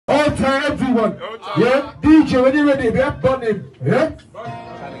out to everyone. Yeah? DJ, when you ready, yeah? Bun him. Yeah?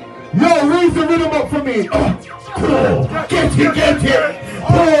 Yo, raise the rhythm up for me. Oh, get it.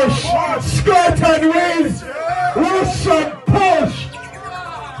 Push. Skirt and waist. Russian push.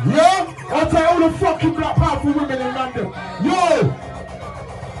 Yeah? I'll tell all the fucking black powerful women in London. Yo!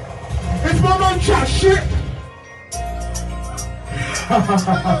 It's my man chat shit. If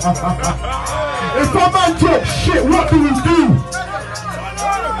a man talk shit, what do we do?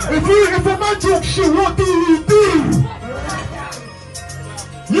 If a man talk shit, what do we do?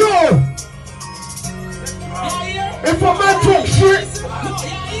 Yo! If a man talk shit,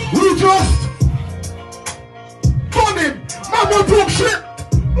 we just bun him. Man won't talk shit,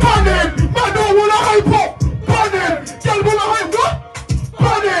 bun him. Man don't wanna hype up, bun him. Girl wanna hype what?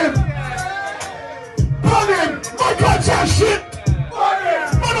 Bun him. Bun him. Man can't chat shit.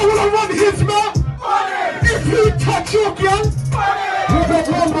 Man don't wanna run his mouth. If you touch your girl, we got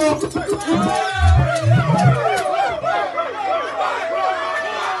one more.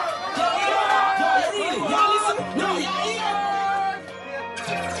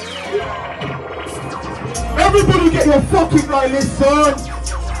 Everybody get your fucking right list, son.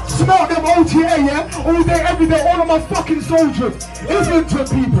 Smelt them OTA, yeah? All day, every day, all of my fucking soldiers. Islington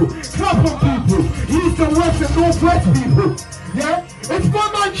people, Clapham people, East and West and Northwest people. Yeah? If my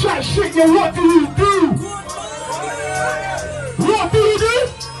man chat shit, yeah, what do you do? What do you do?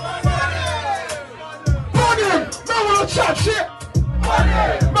 Bun him! Man wanna chat shit!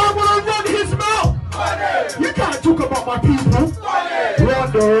 Man wanna run his mouth! You can't talk about my people!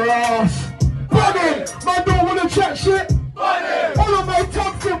 Run the ass! Bun him! Man don't wanna chat shit! All of my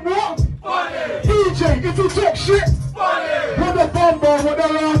tongues in what? DJ, if you talk shit! With a bumble, with a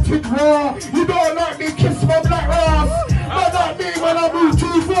rotted raw! You don't like me, kiss my black ass! Not like me when I move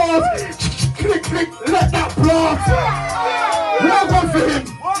too fast! Click, click, let that blast! What was for him?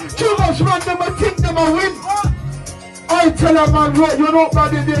 Too much random, I think them I win! I tell a man, what, you're not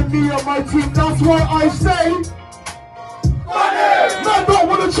better than me and my team, that's why I say man don't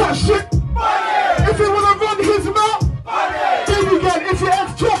wanna chat shit! If you wanna run his mouth, baby girl, if your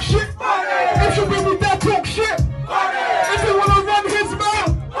ex talk shit, if your baby dad talk shit, if you wanna run his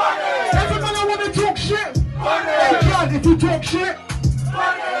mouth, everybody wanna talk shit, hey girl, if you talk shit,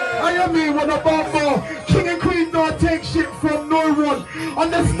 I am me when a bumble, king and queen don't take shit from no one.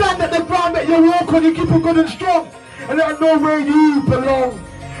 Understand that the ground that you walk on, you keep it good and strong, and let them know where you belong.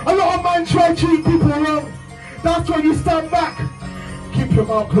 A lot of men try to treat people wrong, that's why you stand back. Keep your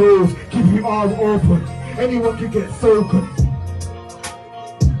mouth closed, keep your arm open. Anyone can get soaking.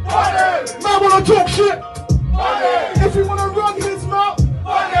 Man wanna talk shit. If you wanna run his mouth.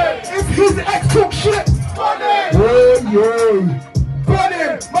 If his ex talk shit. Yo. Bun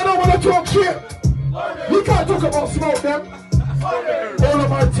him. Man don't wanna talk shit. You can't talk about smoke them. All of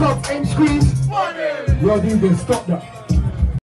my tough aim squeeze. Yo, DJ, stop that.